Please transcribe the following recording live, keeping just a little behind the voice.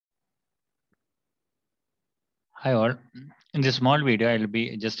Hi all. In this small video, I'll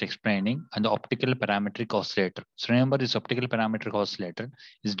be just explaining the optical parametric oscillator. So remember, this optical parametric oscillator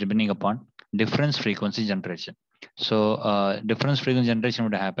is depending upon difference frequency generation. So difference frequency generation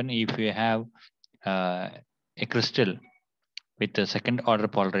would happen if you have uh, a crystal with a second order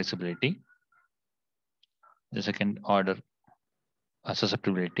polarizability, the second order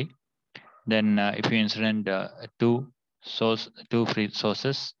susceptibility. Then if you incident two free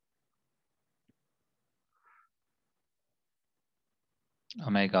sources,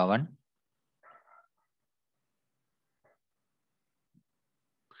 omega 1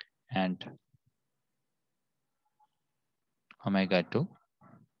 and omega 2,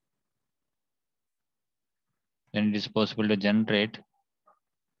 then it is possible to generate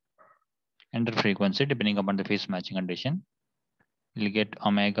enter frequency depending upon the phase matching condition. You'll get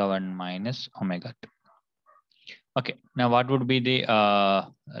omega 1 minus omega 2. Okay, now what would be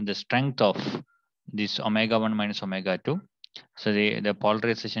the strength of this omega 1 minus omega 2? So the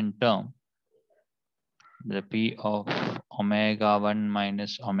polarization term, the P of omega 1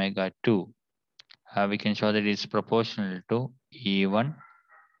 minus omega 2, we can show that it's proportional to E1,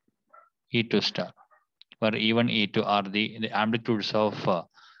 E2 star, where E1, E2 are the amplitudes of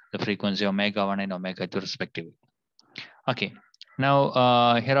the frequency omega 1 and omega 2 respectively. Okay,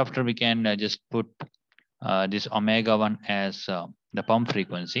 now hereafter we can just put this omega 1 as the pump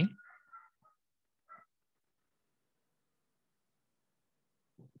frequency.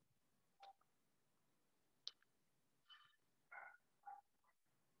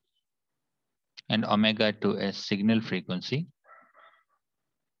 And omega 2 as signal frequency.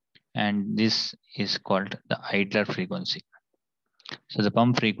 And this is called the idler frequency. So the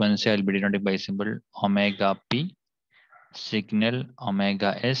pump frequency will be denoted by symbol omega P, signal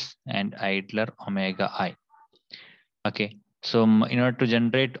omega S, and idler omega I. Okay, so in order to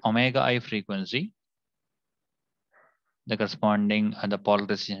generate omega I frequency, the corresponding the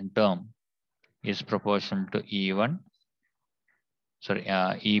polarization term is proportional to E1, sorry,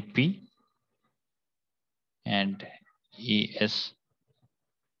 EP and ES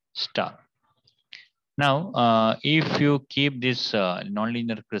star. Now, if you keep this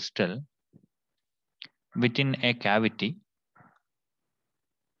nonlinear crystal within a cavity,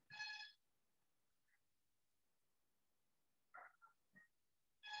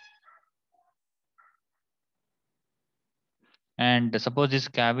 and suppose this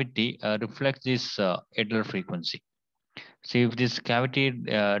cavity reflects this idler frequency. So if this cavity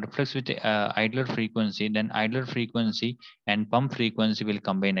reflects with idler frequency, then idler frequency and pump frequency will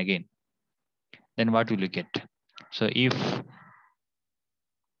combine again. Then what will you get? So if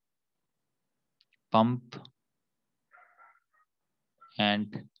pump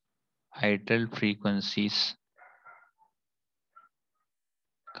and idle frequencies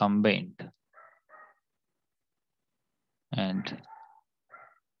combined and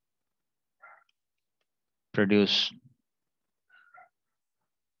produce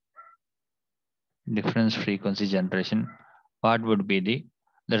difference frequency generation, what would be the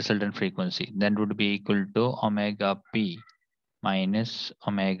resultant frequency? Then would be equal to omega p minus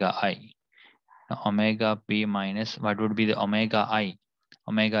omega I. Now, omega p minus what would be the omega I?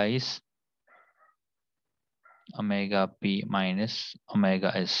 Omega is omega p minus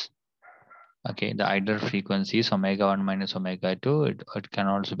omega s. Okay, the idler frequency is omega 1 minus omega 2. It can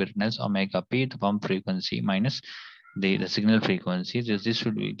also be written as omega p, the pump frequency, minus the signal frequency. This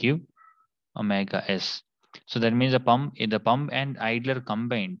should give omega s. So that means the pump and idler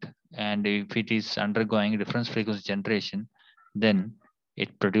combined, and if it is undergoing difference frequency generation, then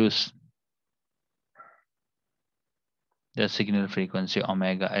it produce the signal frequency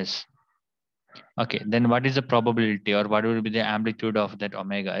omega s. Okay, then what is the probability or what will be the amplitude of that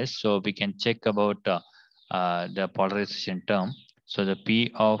omega s? So we can check about the polarization term. So the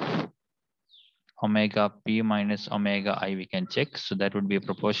P of omega P minus omega I we can check. So that would be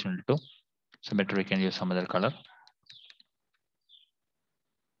proportional to, so better we can use some other color.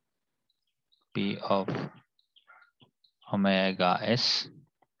 P of omega S,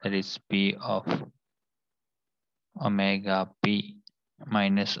 that is P of omega P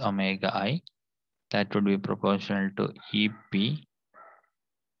minus omega I, that would be proportional to EP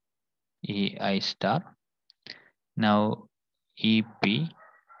EI star. Now EP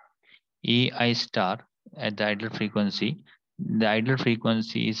EI star at the idle frequency, the idle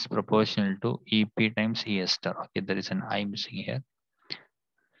frequency is proportional to EP times ES star. Okay, there is an I missing here.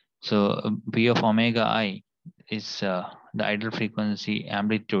 So P of omega I is the idle frequency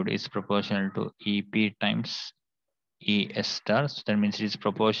amplitude is proportional to EP times ES star. So that means it is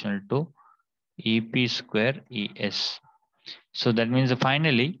proportional to EP square ES. So that means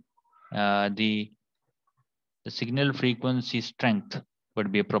finally the the signal frequency strength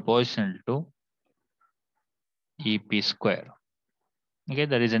would be proportional to EP square. Okay,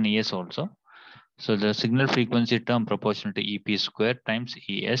 there is an ES also. So the signal frequency term proportional to EP square times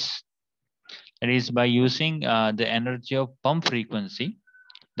ES. That is by using the energy of pump frequency,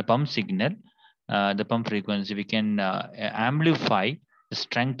 the pump signal, the pump frequency, we can amplify the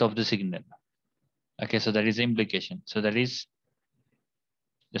strength of the signal. Okay, so that is the implication. So that is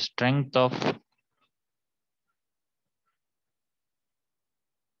the strength of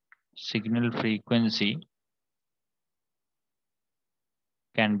signal frequency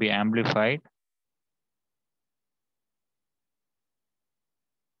can be amplified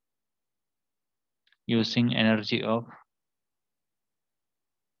using energy of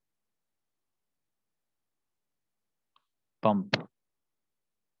pump.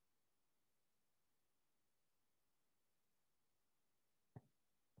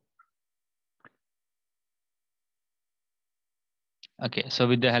 Okay, so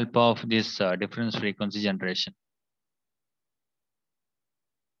with the help of this difference frequency generation.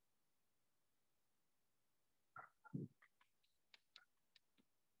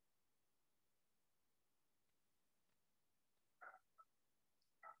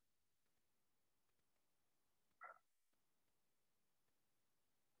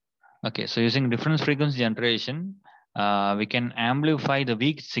 Okay, so using difference frequency generation, we can amplify the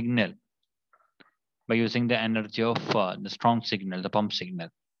weak signal by using the energy of the strong signal, the pump signal.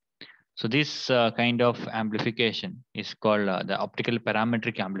 So this kind of amplification is called the optical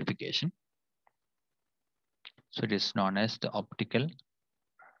parametric amplification. So it is known as the optical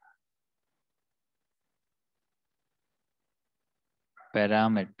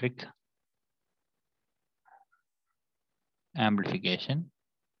parametric amplification.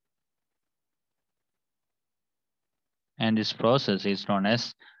 And this process is known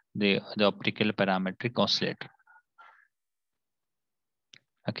as the optical parametric oscillator.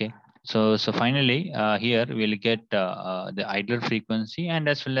 Okay, so finally here we'll get the idler frequency, and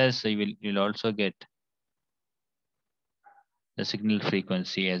as well as you'll also get the signal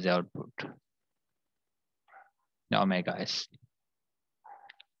frequency as the output, the omega s.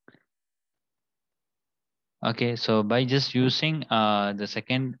 Okay, so by just using the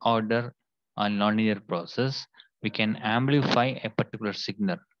second order nonlinear process, we can amplify a particular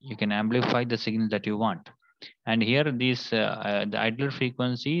signal. You can amplify the signal that you want. And here the idler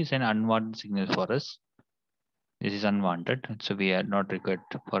frequency is an unwanted signal for us. This is unwanted, so we are not required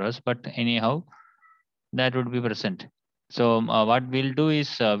for us. But anyhow, that would be present. So what we'll do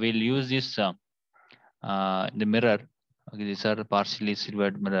is we'll use this the mirror. Okay, these are partially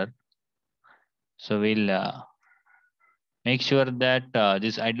silvered mirror. So we'll make sure that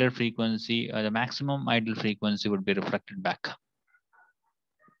this idler frequency, the maximum idle frequency would be reflected back.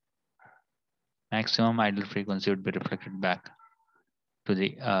 Maximum idle frequency would be reflected back to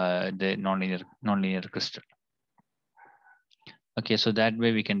the nonlinear crystal. Okay, so that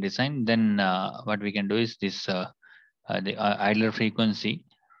way we can design. Then what we can do is this the idler frequency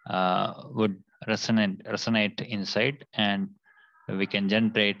would resonate inside, and we can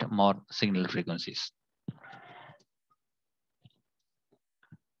generate more signal frequencies.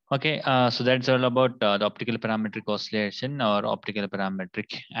 Okay, so that's all about the optical parametric oscillation or optical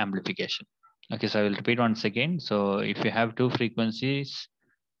parametric amplification. Okay, so I will repeat once again. So if you have two frequencies,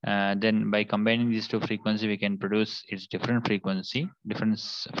 then by combining these two frequencies, we can produce its different frequency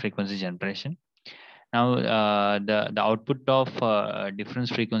generation. Now, the output of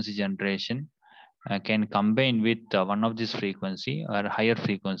difference frequency generation can combine with one of this frequency or higher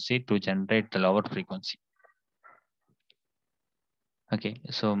frequency to generate the lower frequency. Okay,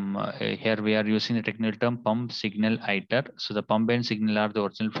 so here we are using the technical term pump signal iter. So the pump and signal are the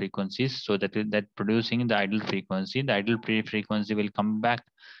original frequencies. So that producing the idle frequency. The idle frequency will come back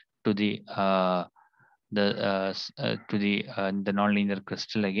to the nonlinear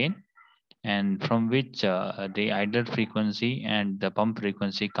crystal again, and from which the idle frequency and the pump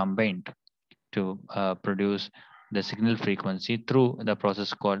frequency combined to produce the signal frequency through the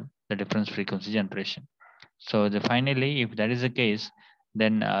process called the difference frequency generation. So finally, if that is the case,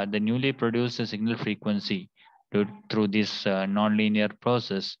 then the newly produced signal frequency through this nonlinear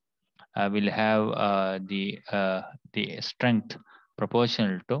process will have the strength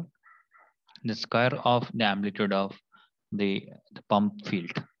proportional to the square of the amplitude of the pump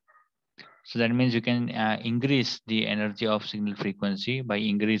field. So that means you can increase the energy of signal frequency by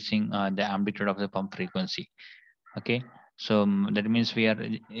increasing the amplitude of the pump frequency. Okay, so that means we are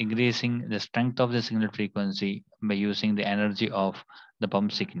increasing the strength of the signal frequency by using the energy of the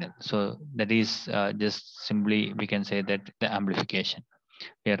pump signal. So that is just simply we can say that the amplification.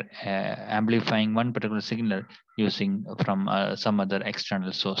 We are amplifying one particular signal using from some other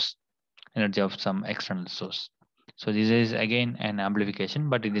external source, energy of some external source. So this is again an amplification,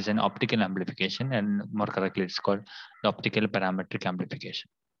 but it is an optical amplification, and more correctly, it's called the optical parametric amplification.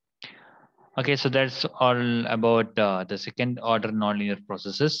 Okay, so that's all about the second order nonlinear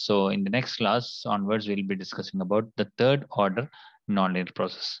processes. So in the next class onwards, we'll be discussing about the third order nonlinear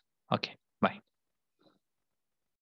process. Okay, bye.